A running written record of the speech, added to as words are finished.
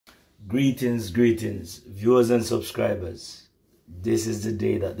Greetings, greetings, viewers and subscribers. This is the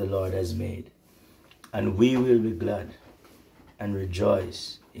day that the Lord has made, and we will be glad and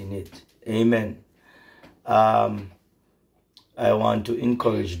rejoice in it. Amen. I want to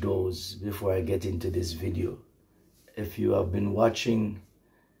encourage those before I get into this video. If you have been watching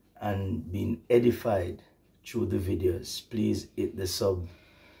and been edified through the videos, please hit the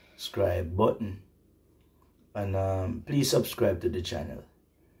subscribe button and please subscribe to the channel.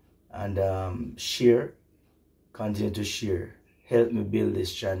 And share, continue to share, help me build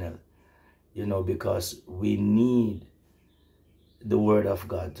this channel, because we need the word of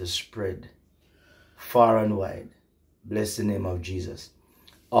God to spread far and wide. Bless the name of Jesus.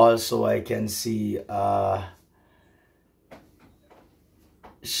 Also, I can see a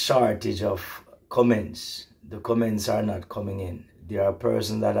shortage of comments. The comments are not coming in. There are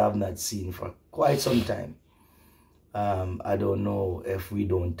persons that I have not seen for quite some time. I don't know if we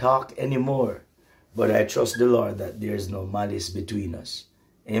don't talk anymore, but I trust the Lord that there's no malice between us.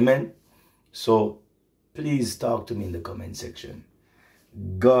 Amen. So please talk to me in the comment section.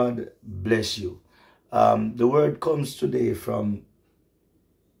 God bless you. The word comes today from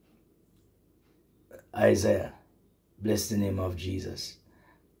Isaiah. Bless the name of Jesus.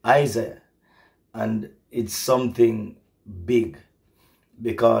 Isaiah. And it's something big,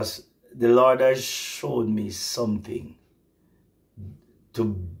 because the Lord has showed me something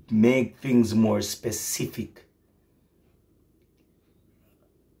to make things more specific.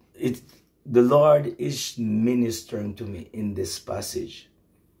 The Lord is ministering to me in this passage,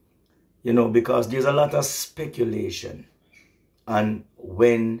 because there's a lot of speculation on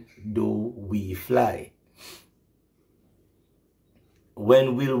when do we fly?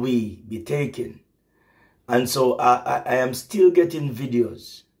 When will we be taken? And so I am still getting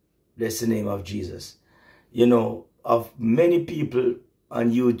videos. Bless the name of Jesus. Of many people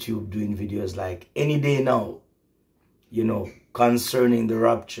on YouTube doing videos like any day now, concerning the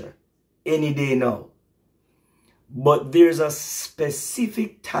rapture. Any day now. But there's a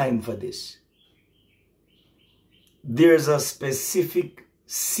specific time for this. There's a specific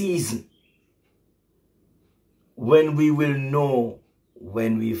season when we will know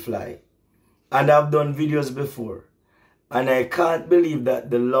when we fly. And I've done videos before. And I can't believe that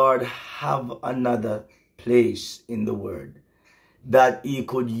the Lord have another place in the word that he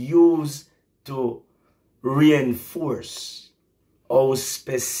could use to reinforce how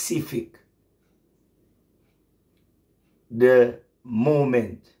specific the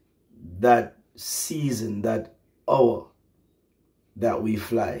moment, that season, that hour that we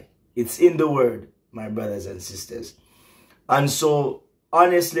fly. It's in the word, my brothers and sisters. And so,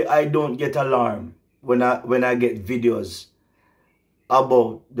 honestly, I don't get alarmed when I get videos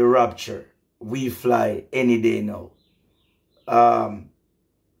about the rapture. We fly any day now.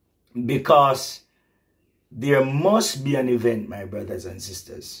 Because there must be an event, my brothers and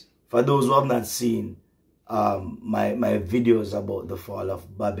sisters. For those who have not seen my videos about the fall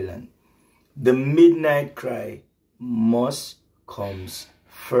of Babylon, the midnight cry must comes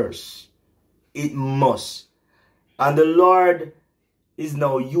first. It must. And the Lord is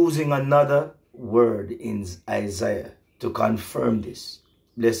now using another word in Isaiah to confirm this.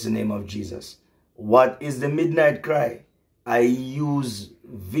 Bless the name of Jesus. What is the midnight cry? I use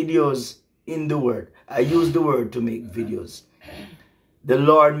videos in the word. I use the word to make videos. The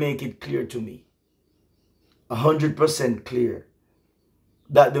Lord make it clear to me, 100% clear,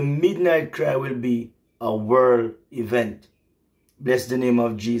 that the midnight cry will be a world event. Bless the name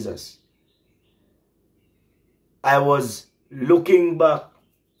of Jesus. I was looking back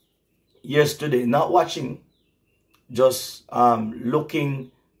yesterday, not watching, just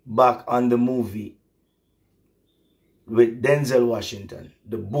looking back on the movie with Denzel Washington,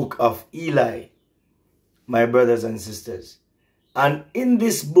 the Book of Eli, my brothers and sisters. And in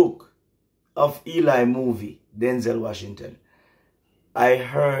this Book of Eli movie, Denzel Washington, I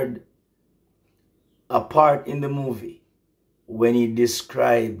heard a part in the movie when he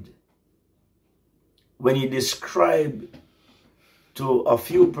described to a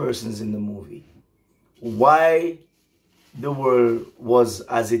few persons in the movie why the world was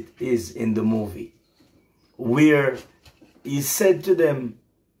as it is in the movie, where he said to them,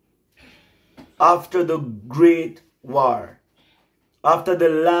 after the great war, after the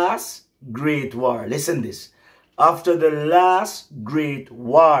last great war, listen this, after the last great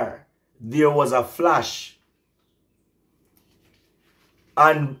war, there was a flash.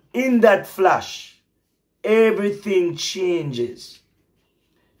 And in that flash, everything changes.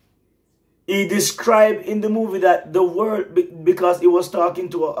 He described in the movie that the world, because he was talking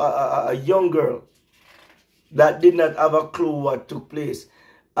to a young girl that did not have a clue what took place.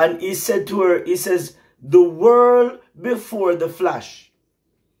 And he said to her, he says, the world before the flash.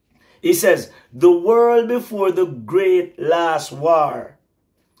 He says, the world before the great last war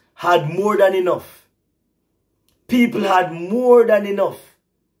had more than enough. People had more than enough.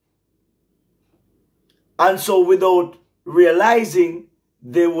 And so without realizing,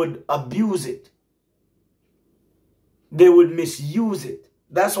 they would abuse it. They would misuse it.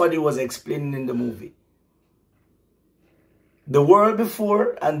 That's what he was explaining in the movie. The world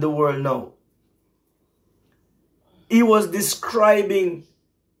before and the world now. He was describing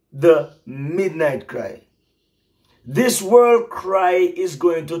the midnight cry. This world cry is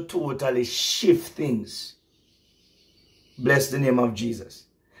going to totally shift things. Bless the name of Jesus.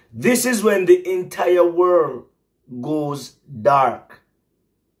 This is when the entire world goes dark.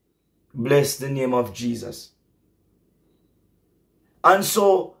 Bless the name of Jesus. And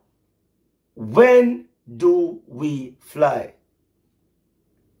so, when do we fly?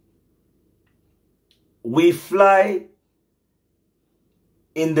 We fly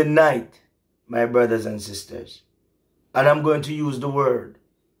in the night, my brothers and sisters. And I'm going to use the word.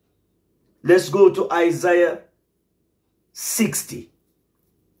 Let's go to Isaiah 60.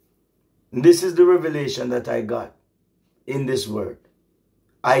 This is the revelation that I got in this word.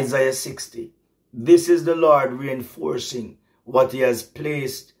 Isaiah 60. This is the Lord reinforcing what he has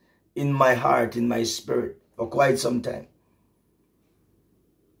placed in my heart, in my spirit for quite some time.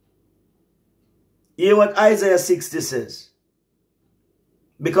 Hear what Isaiah 60 says.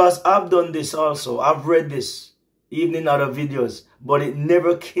 Because I've done this also. I've read this even in other videos, but it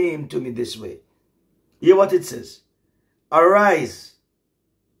never came to me this way. Hear what it says. Arise,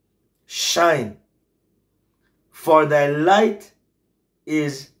 shine, for thy light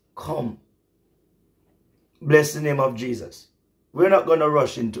is come. Bless the name of Jesus. We're not going to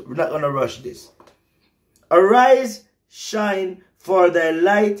rush this. Arise, shine, for thy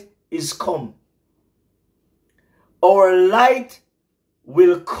light is come. Our light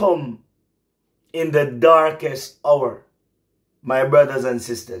will come in the darkest hour, my brothers and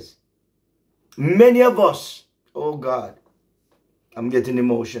sisters. Many of us, oh God, I'm getting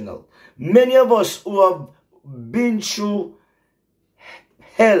emotional. Many of us who have been through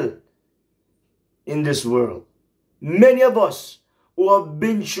hell in this world. Many of us who have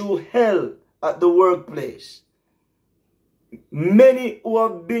been through hell at the workplace. Many who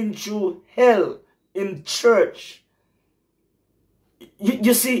have been through hell in church.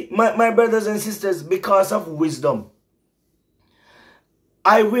 You see, my brothers and sisters, because of wisdom,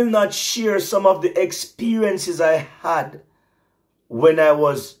 I will not share some of the experiences I had when I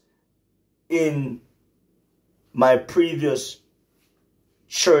was in my previous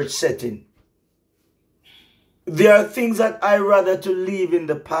church setting. There are things that I rather to leave in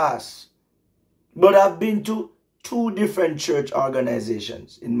the past. But I've been to 2 different church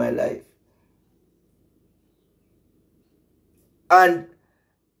organizations in my life. And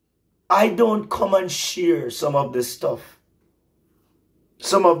I don't come and share some of the stuff.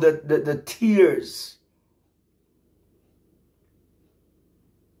 Some of the tears.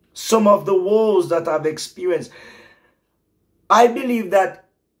 Some of the woes that I've experienced. I believe that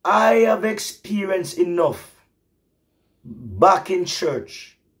I have experienced enough back in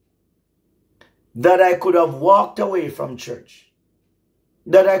church that I could have walked away from church.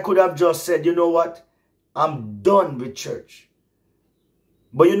 That I could have just said, you know what? I'm done with church.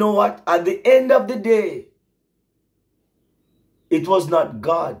 But you know what? At the end of the day, it was not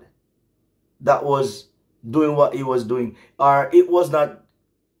God that was doing what he was doing. Or it was not,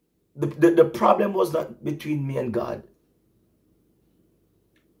 the problem was not between me and God.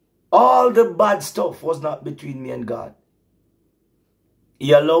 All the bad stuff was not between me and God.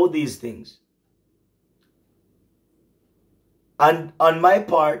 He allowed these things. And on my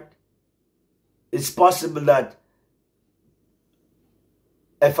part, it's possible that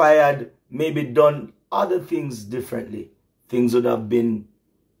if I had maybe done other things differently, things would have been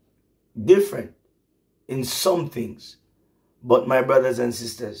different in some things. But my brothers and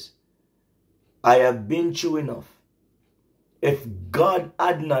sisters, I have been through enough. If God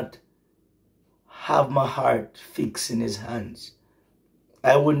had not have my heart fixed in his hands,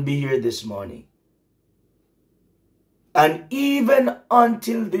 I wouldn't be here this morning. And even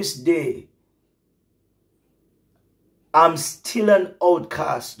until this day, I'm still an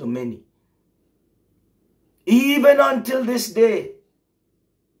outcast to many. Even until this day,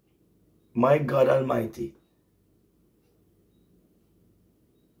 my God Almighty.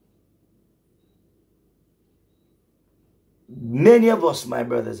 Many of us, my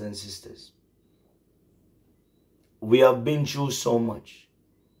brothers and sisters, we have been through so much.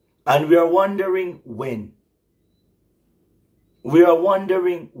 And we are wondering when. We are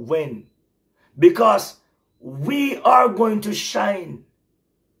wondering when. Because we are going to shine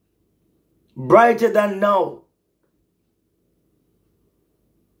brighter than now.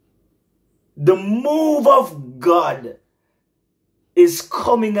 The move of God is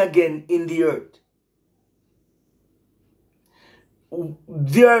coming again in the earth.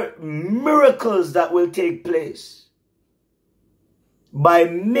 There are miracles that will take place by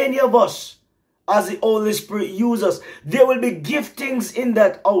many of us as the Holy Spirit uses us. There will be giftings in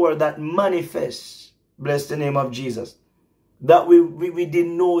that hour that manifest. Bless the name of Jesus. That we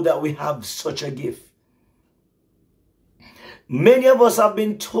didn't know that we have such a gift. Many of us have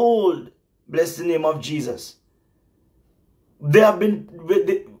been told, bless the name of Jesus. They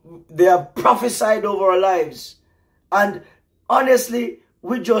have prophesied over our lives. And honestly,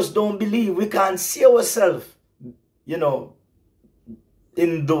 we just don't believe. We can't see ourselves,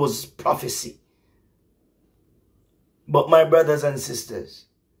 in those prophecy. But my brothers and sisters,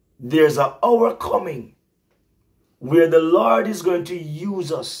 there's an hour coming where the Lord is going to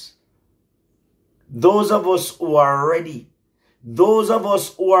use us. Those of us who are ready. Those of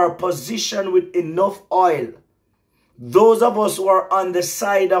us who are positioned with enough oil. Those of us who are on the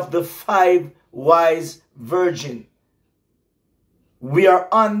side of the 5 wise virgins. We are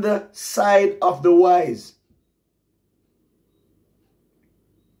on the side of the wise.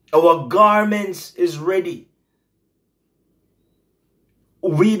 Our garments is ready.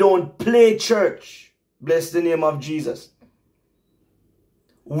 We don't play church. Bless the name of Jesus.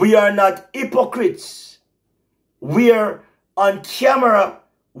 We are not hypocrites. We are on camera.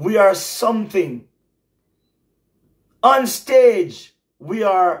 We are something. On stage, we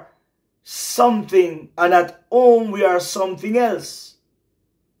are something. And at home, we are something else.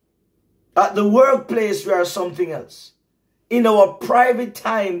 At the workplace, we are something else. In our private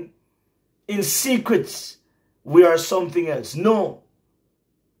time, in secrets, we are something else. No.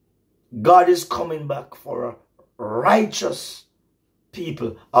 God is coming back for a righteous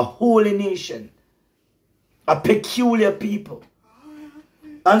people, a holy nation, a peculiar people.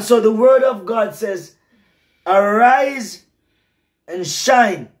 And so the word of God says, arise and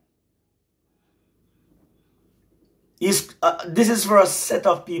shine. This is for a set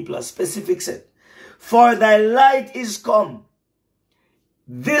of people, a specific set. For thy light is come.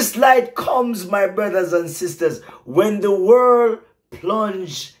 This light comes, my brothers and sisters, when the world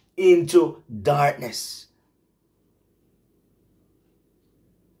plunge into darkness.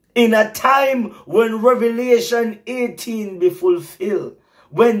 In a time when Revelation 18 be fulfilled,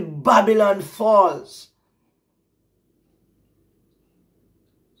 when Babylon falls,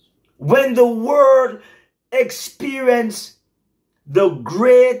 when the world experience the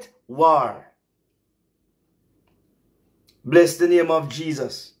great war. Bless the name of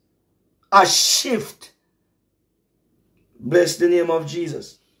Jesus. A shift. Bless the name of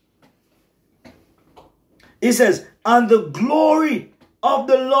Jesus. He says, and the glory of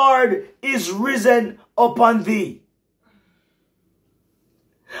the Lord is risen upon thee.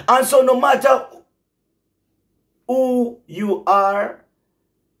 And so no matter who you are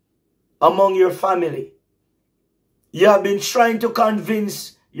among your family, you have been trying to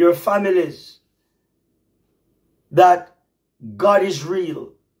convince your families that God is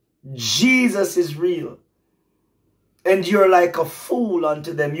real. Jesus is real. And you're like a fool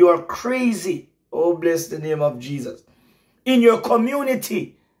unto them. You are crazy. Oh, bless the name of Jesus. In your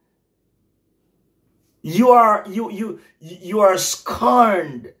community, you are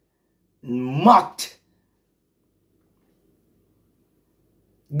scorned, mocked.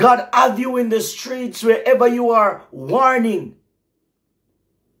 God have you in the streets wherever you are, warning.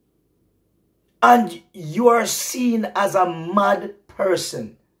 And you are seen as a mad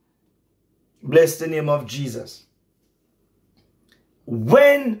person. Bless the name of Jesus.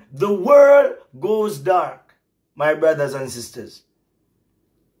 When the world goes dark, my brothers and sisters,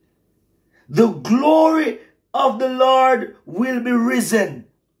 the glory of the Lord will be risen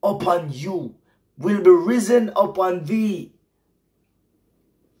upon you, will be risen upon thee.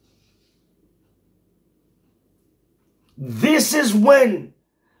 This is when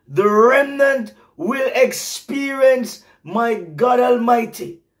the remnant will experience, my God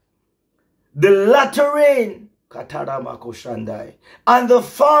Almighty, the latter rain, and the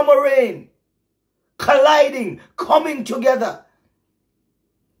former rain colliding, coming together.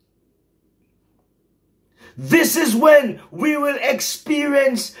 This is when we will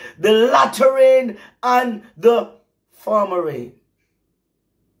experience the latter rain and the former rain.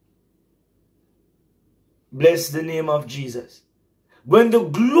 Bless the name of Jesus. When the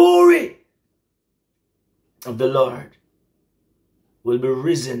glory of the Lord will be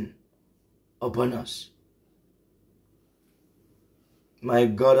risen upon us. My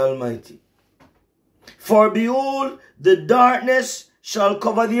God Almighty. For behold, the darkness shall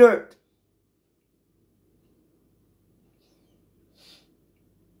cover the earth.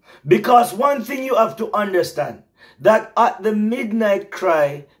 Because one thing you have to understand, that at the midnight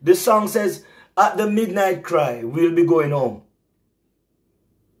cry, the song says, at the midnight cry, we'll be going home.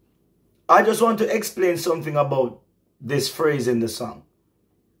 I just want to explain something about this phrase in the song.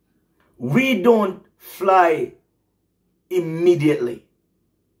 We don't fly immediately.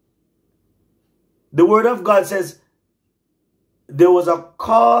 The word of God says there was a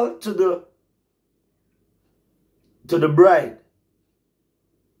call to the bride.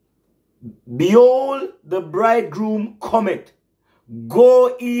 Behold, the bridegroom cometh.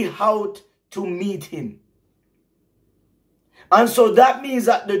 Go ye out to meet him. And so that means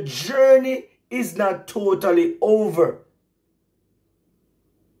that the journey is not totally over.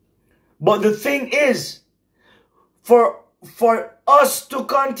 But the thing is, for us to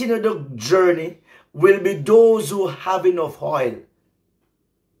continue the journey will be those who have enough oil.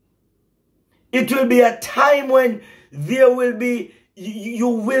 It will be a time when there will be, you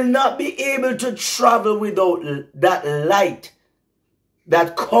will not be able to travel without that light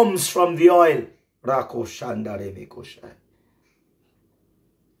that comes from the oil.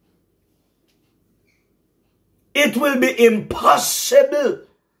 It will be impossible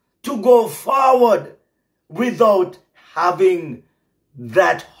to go forward without having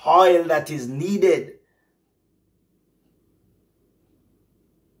that oil that is needed.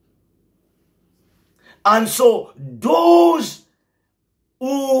 And so those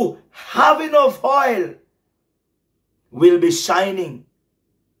who have enough oil will be shining.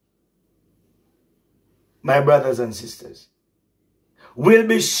 My brothers and sisters, will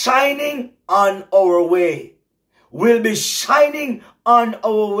be shining on our way. Will be shining on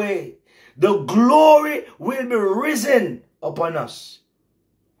our way. The glory will be risen upon us.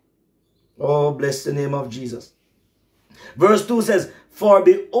 Oh, bless the name of Jesus. Verse 2 says, for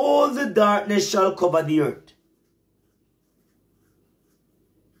behold, the darkness shall cover the earth.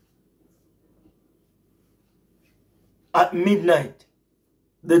 At midnight,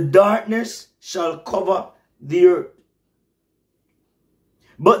 the darkness shall cover the earth.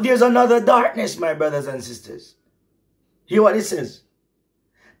 But there's another darkness, my brothers and sisters. Hear what it says.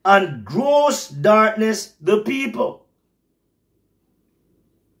 And gross darkness the people.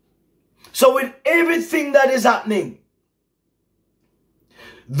 So with everything that is happening,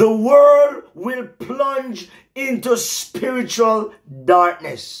 the world will plunge into spiritual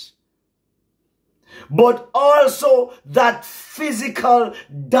darkness. But also that physical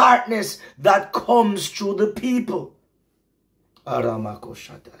darkness that comes through the people.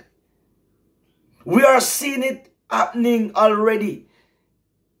 We are seeing it happening already.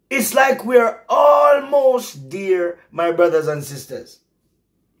 It's like we're almost there, my brothers and sisters.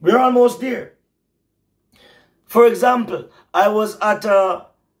 We're almost there. For example, I was at a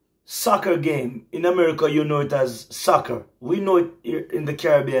soccer game. In America, you know it as soccer. We know it here in the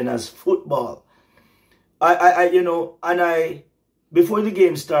Caribbean as football. Before the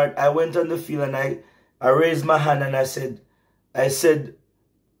game started, I went on the field and I raised my hand and I said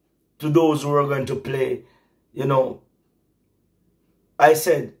to those who were going to play, I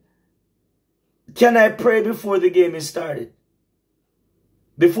said, can I pray before the game is started?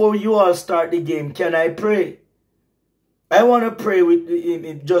 Before you all start the game, can I pray? I want to pray with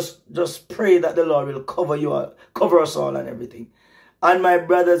just pray that the Lord will cover you all, cover us all and everything. And my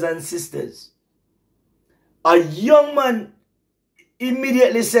brothers and sisters, a young man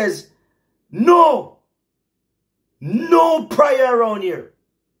immediately says, no prayer around here.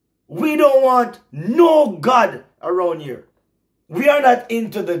 We don't want no God around here. We are not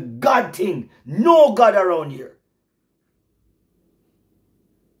into the God thing. No God around here.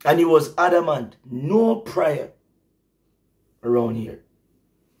 And he was adamant. No prayer around here.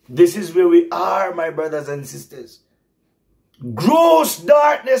 This is where we are, my brothers and sisters. Gross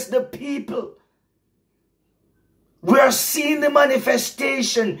darkness, the people. We are seeing the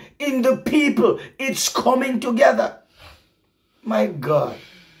manifestation in the people. It's coming together. My God.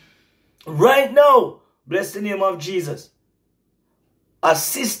 Right now, bless the name of Jesus. A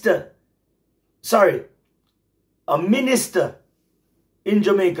minister in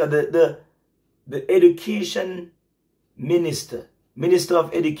Jamaica, the education minister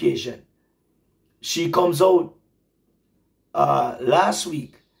of education. She comes out last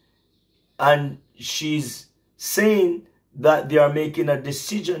week and she's saying that they are making a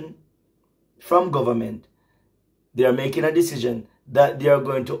decision from government. They are making a decision that they are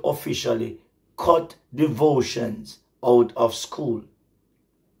going to officially cut devotions out of school.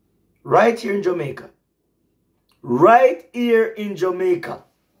 Right here in Jamaica. right here in Jamaica,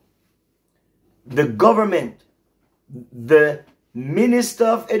 the government, the Minister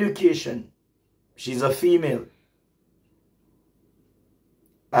of Education, she's a female,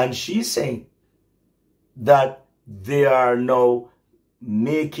 and she's saying that they are now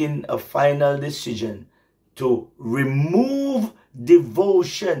making a final decision to remove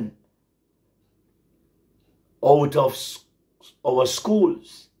devotion out of our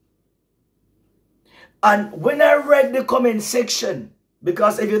schools. And when I read the comment section,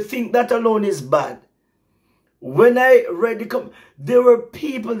 because if you think that alone is bad, when I read the comment, there were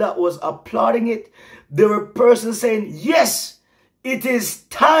people that was applauding it. There were persons saying, yes, it is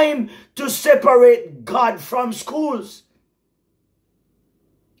time to separate God from schools.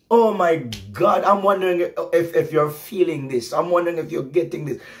 Oh my God, I'm wondering if you're feeling this. I'm wondering if you're getting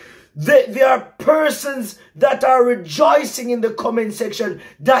this. There are persons that are rejoicing in the comment section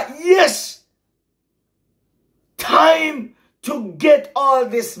that yes, time to get all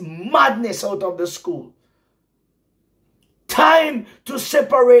this madness out of the school. Time to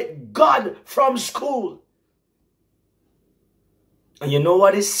separate God from school. And you know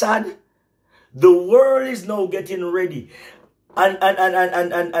what is sad? The world is now getting ready. And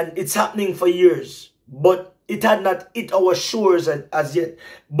it's happening for years. But it had not hit our shores as yet.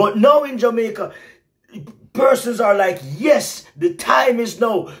 But now in Jamaica, persons are like, yes, the time is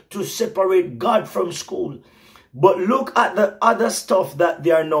now to separate God from school. But look at the other stuff that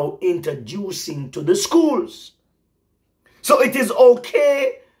they are now introducing to the schools. So it is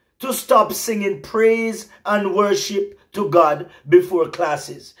okay to stop singing praise and worship to God before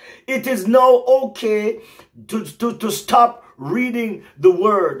classes. It is now okay to stop reading the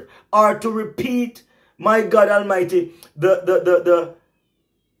word or to repeat, my God Almighty, the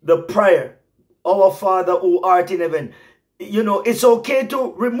prayer, our Father who art in heaven. You know, it's okay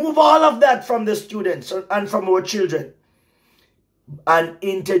to remove all of that from the students and from our children and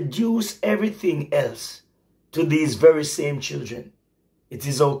introduce everything else to these very same children. It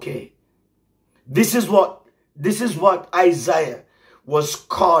is okay. This is what Isaiah was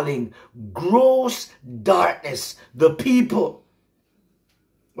calling gross darkness, the people.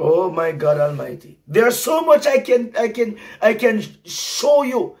 Oh my God Almighty. There's so much I can show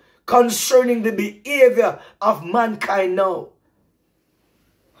you concerning the behavior of mankind now.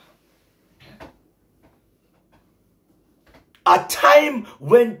 A time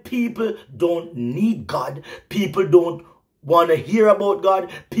when people don't need God, people don't want to hear about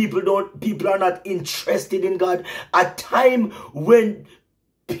God, people are not interested in God. A time when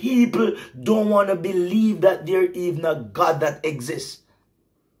people don't want to believe that there is even a God that exists.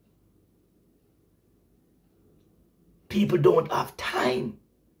 People don't have time.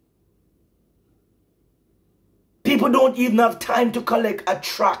 People don't even have time to collect a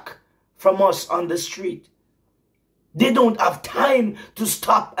tract from us on the street. They don't have time to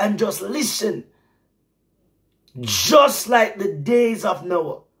stop and just listen. Just like the days of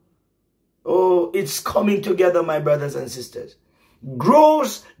Noah. Oh, it's coming together, my brothers and sisters.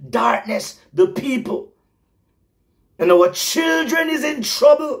 Gross darkness, the people. And our children is in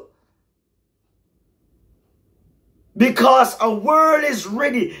trouble. Because a world is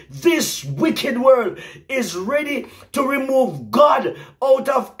ready, this wicked world is ready to remove God out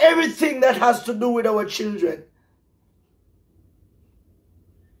of everything that has to do with our children.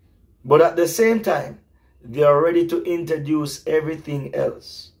 But at the same time, they are ready to introduce everything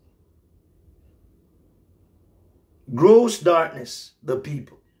else. Gross darkness, the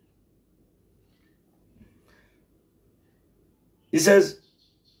people. He says,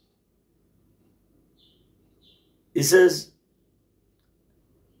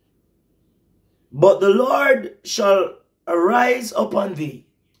 but the Lord shall arise upon thee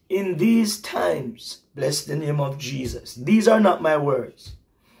in these times. Bless the name of Jesus. These are not my words.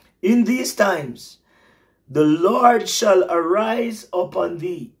 In these times, the Lord shall arise upon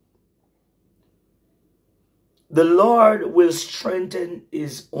thee. The Lord will strengthen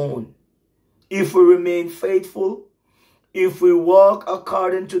his own. If we remain faithful, if we walk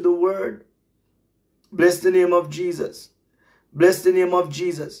according to the word, bless the name of Jesus. Bless the name of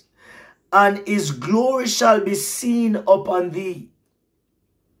Jesus. And his glory shall be seen upon thee.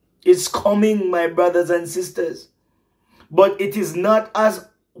 It's coming, my brothers and sisters. But it is not as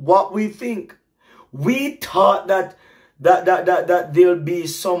what we think. We thought that there'll be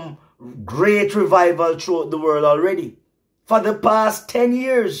some great revival throughout the world already. For the past 10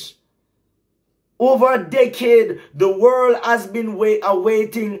 years, over a decade, the world has been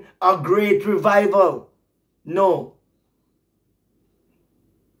awaiting a great revival. No.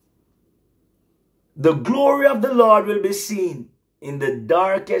 The glory of the Lord will be seen in the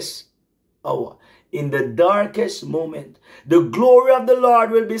darkest hour. in the darkest moment. The glory of the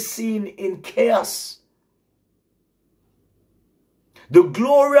Lord will be seen in chaos. The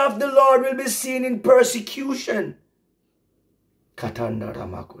glory of the Lord will be seen in persecution.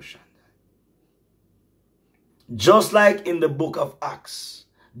 Just like in the book of Acts.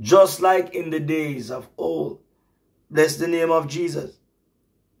 Just like in the days of old. Bless the name of Jesus.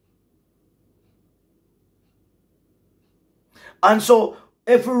 And so,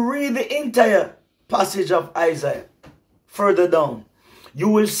 if we read the entire passage of Isaiah further down, you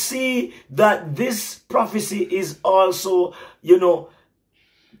will see that this prophecy is also,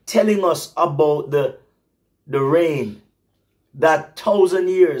 telling us about the reign, that 1,000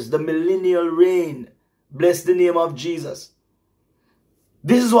 years, the millennial reign. Bless the name of Jesus.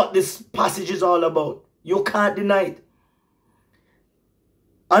 This is what this passage is all about. You can't deny it.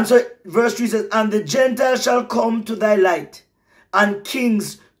 And so verse 3 says, and the Gentiles shall come to thy light, and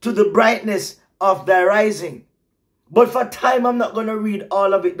kings to the brightness of thy rising. But for time, I'm not going to read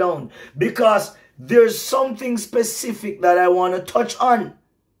all of it down, because there's something specific that I want to touch on.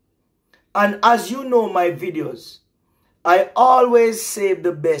 And as you know my videos, I always save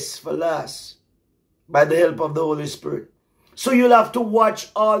the best for last by the help of the Holy Spirit. So you'll have to watch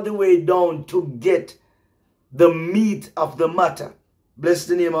all the way down to get the meat of the matter. Bless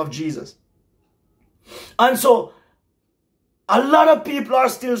the name of Jesus. And so, a lot of people are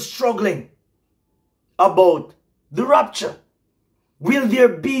still struggling about the rapture. Will there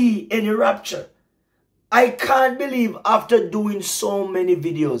be any rapture? I can't believe after doing so many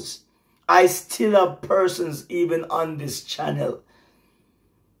videos, I still have persons even on this channel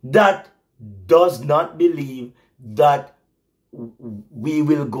that does not believe that we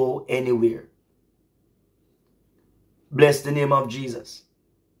will go anywhere. Bless the name of Jesus.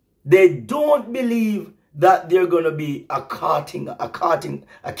 They don't believe that they're going to be a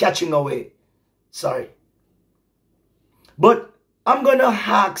catching away. Sorry. But I'm going to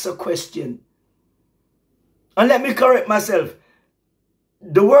ask a question. And let me correct myself.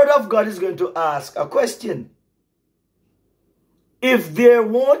 The word of God is going to ask a question. If there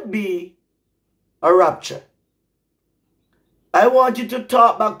won't be a rapture, I want you to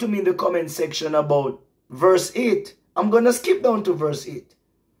talk back to me in the comment section about verse 8. I'm going to skip down to verse 8.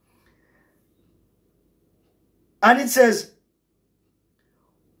 And it says,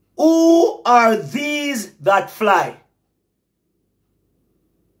 who are these that fly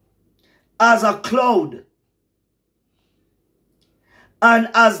as a cloud, and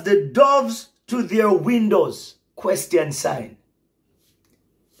as the doves to their windows? Question sign.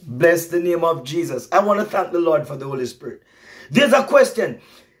 Bless the name of Jesus. I want to thank the Lord for the Holy Spirit. There's a question.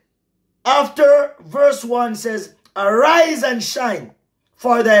 After verse 1 says, arise and shine,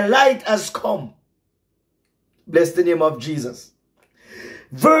 for thy light has come. Bless the name of Jesus.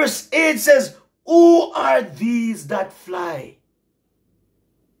 Verse 8 says, who are these that fly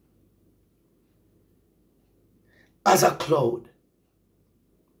as a cloud?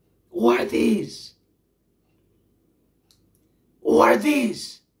 Who are these? Who are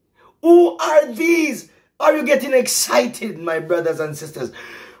these? Who are these? Are you getting excited, my brothers and sisters?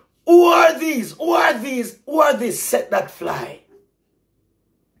 Who are these? Who are these? Who are these set that fly?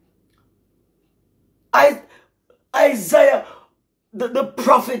 Isaiah, the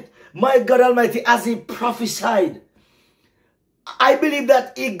prophet, my God Almighty, as he prophesied, I believe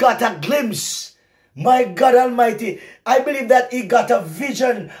that he got a glimpse. My God Almighty, I believe that he got a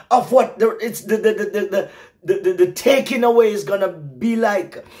vision of what the taking away is going to be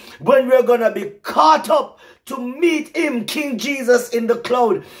like, when we're going to be caught up to meet him, King Jesus, in the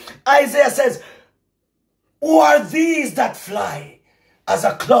cloud. Isaiah says, who are these that fly as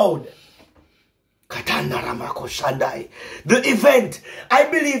a cloud? The event, I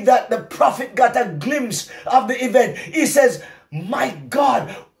believe that the prophet got a glimpse of the event. He says, my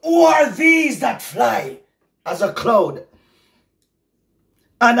God, who are these that fly as a cloud,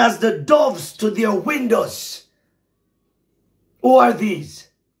 and as the doves to their windows? Who are these?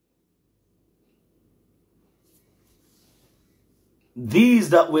 These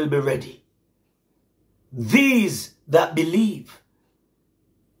that will be ready. These that believe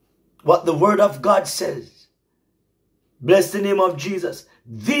what the word of God says. Bless the name of Jesus.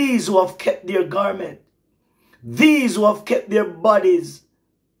 These who have kept their garment. These who have kept their bodies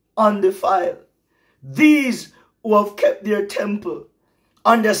undefiled. These who have kept their temple.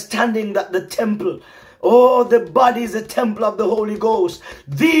 Understanding that the temple, the body is the temple of the Holy Ghost.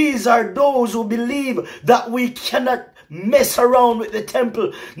 These are those who believe that we cannot mess around with the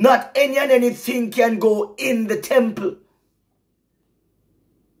temple. Not any and anything can go in the temple.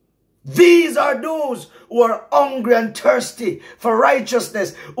 These are those who are hungry and thirsty for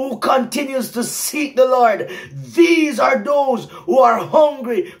righteousness, who continues to seek the Lord. These are those who are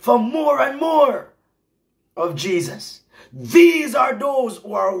hungry for more and more of Jesus. These are those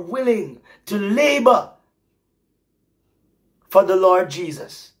who are willing to labor for the Lord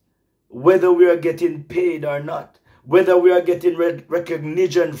Jesus, whether we are getting paid or not, whether we are getting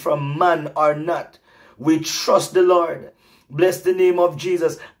recognition from man or not. We trust the Lord. Bless the name of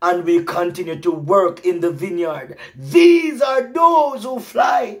Jesus, and we continue to work in the vineyard. These are those who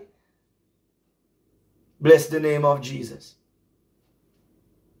fly. Bless the name of Jesus.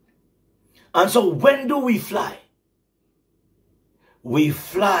 And so when do we fly? We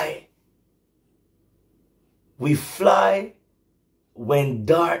fly. We fly when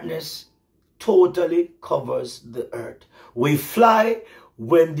darkness totally covers the earth. We fly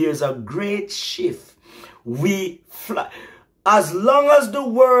when there's a great shift. We fly. As long as the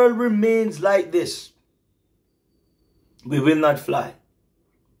world remains like this, we will not fly.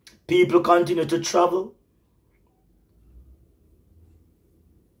 People continue to travel,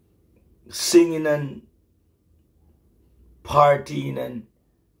 singing and partying and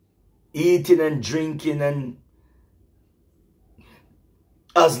eating and drinking, and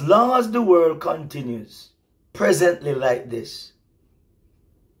as long as the world continues presently like this,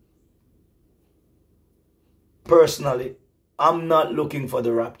 personally, I'm not looking for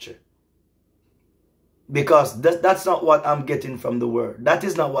the rapture, because that's not what I'm getting from the word. That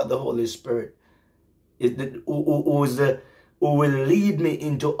is not what the Holy Spirit is, who will lead me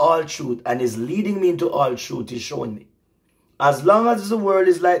into all truth and is leading me into all truth, is showing me. As long as the world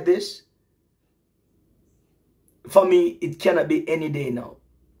is like this, for me, it cannot be any day now.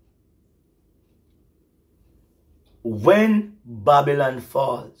 When Babylon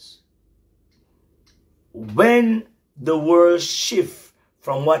falls, when the world shifts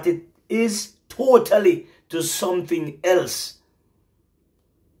from what it is totally to something else,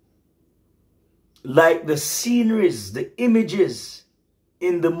 like the sceneries, the images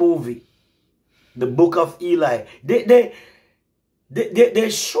in the movie, the Book of Eli, they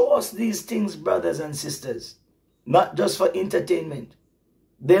show us these things, brothers and sisters, not just for entertainment.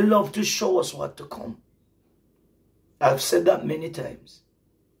 They love to show us what to come. I've said that many times.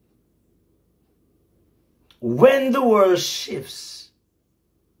 When the world shifts,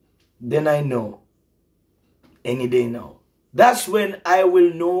 then I know any day now. That's when I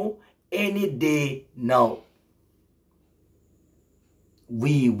will know any day now.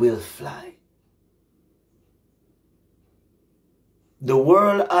 We will fly. The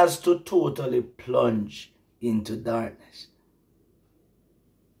world has to totally plunge into darkness.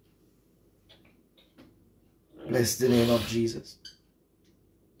 Bless the name of Jesus.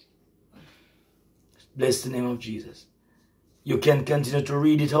 Bless the name of Jesus. You can continue to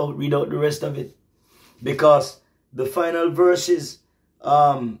read it out, read out the rest of it. Because the final verses,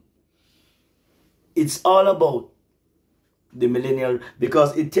 it's all about the millennial.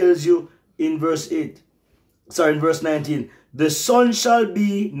 Because it tells you in verse 19, the sun shall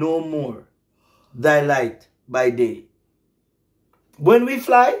be no more thy light by day. When we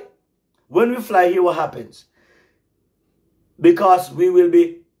fly, hear what happens. Because we will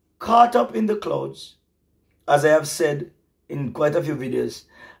be caught up in the clouds, as I have said in quite a few videos,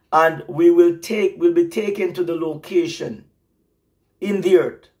 and we will be taken to the location in the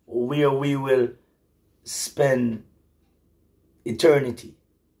earth where we will spend eternity,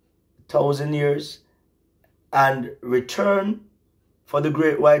 1,000 years, and return for the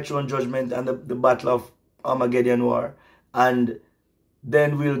great white throne judgment and the battle of Armageddon war, and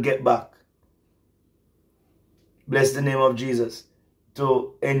then we'll get back. Bless the name of Jesus,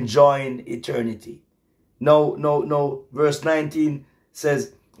 to enjoying eternity. No, verse 19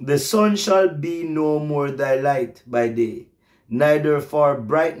 says, the sun shall be no more thy light by day, neither for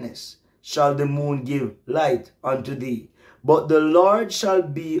brightness shall the moon give light unto thee. But the Lord shall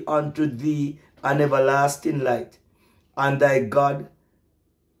be unto thee an everlasting light, and thy God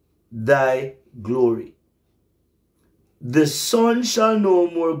thy glory. The sun shall no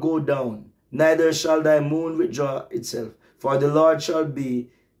more go down, neither shall thy moon withdraw itself, for the Lord shall be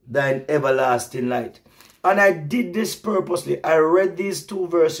thine everlasting light. And I did this purposely. I read these two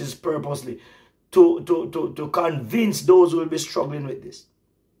verses purposely to convince those who will be struggling with this.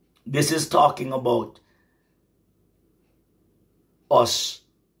 This is talking about us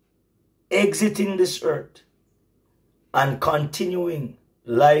exiting this earth and continuing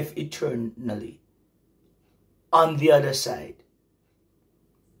life eternally on the other side,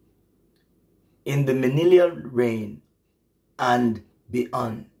 in the millennial reign and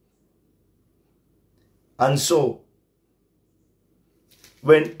beyond. And so,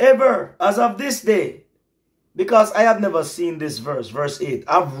 Whenever, as of this day, because I have never seen this verse, verse 8.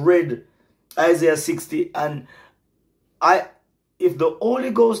 I've read Isaiah 60, and if the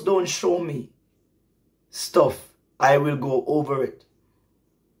Holy Ghost don't show me stuff, I will go over it.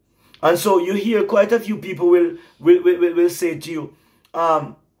 And so you hear quite a few people will say to you,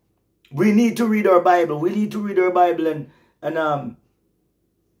 we need to read our Bible. We need to read our Bible and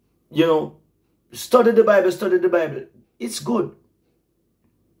you know, study the Bible, study the Bible. It's good.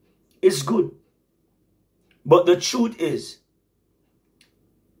 It's good. But the truth is,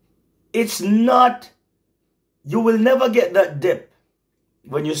 it's not, you will never get that depth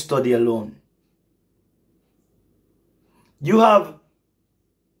when you study alone. You have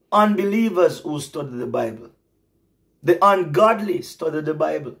unbelievers who study the Bible. The ungodly study the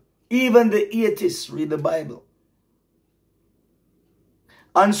Bible. Even the atheists read the Bible.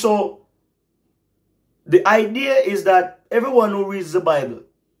 And so, the idea is that everyone who reads the Bible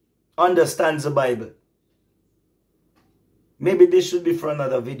understands the Bible. Maybe this should be for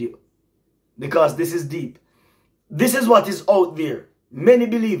another video, because this is deep. This is what is out there. Many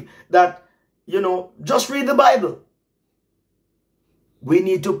believe that, you know, just read the Bible. We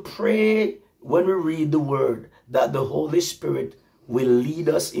need to pray when we read the word that the Holy Spirit will lead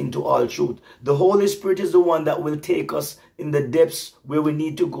us into all truth. The Holy Spirit is the one that will take us in the depths where we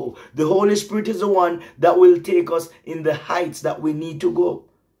need to go. The Holy Spirit is the one that will take us in the heights that we need to go.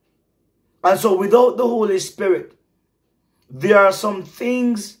 And so without the Holy Spirit, there are some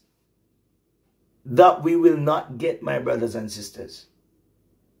things that we will not get, my brothers and sisters.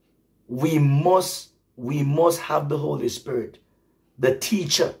 We must have the Holy Spirit, the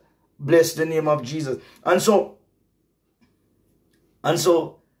teacher. Bless the name of Jesus. And so,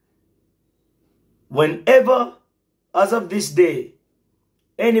 whenever, as of this day,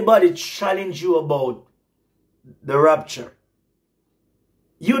 anybody challenge you about the rapture,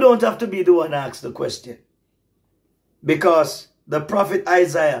 you don't have to be the one to ask the question. Because the prophet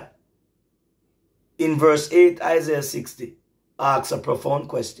Isaiah, in verse 8, Isaiah 60, asks a profound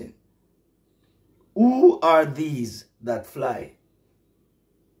question. Who are these that fly?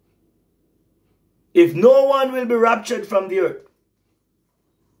 If no one will be raptured from the earth,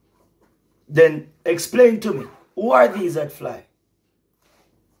 then explain to me, who are these that fly?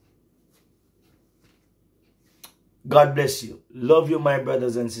 God bless you. Love you, my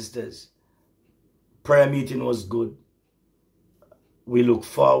brothers and sisters. Prayer meeting was good. We look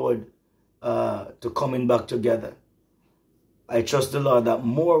forward to coming back together. I trust the Lord that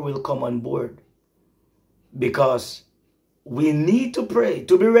more will come on board, because we need to pray,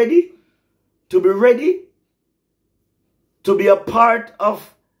 to be ready, to be a part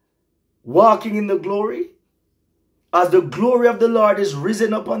of walking in the glory, as the glory of the Lord is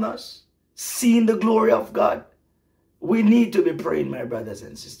risen upon us, seeing the glory of God. We need to be praying, my brothers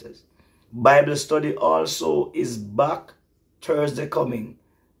and sisters. Bible study also is back Thursday coming.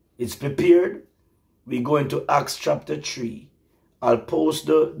 It's prepared. We go into Acts chapter 3. I'll post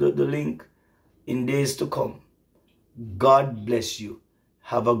the link in days to come. God bless you.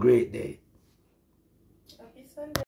 Have a great day.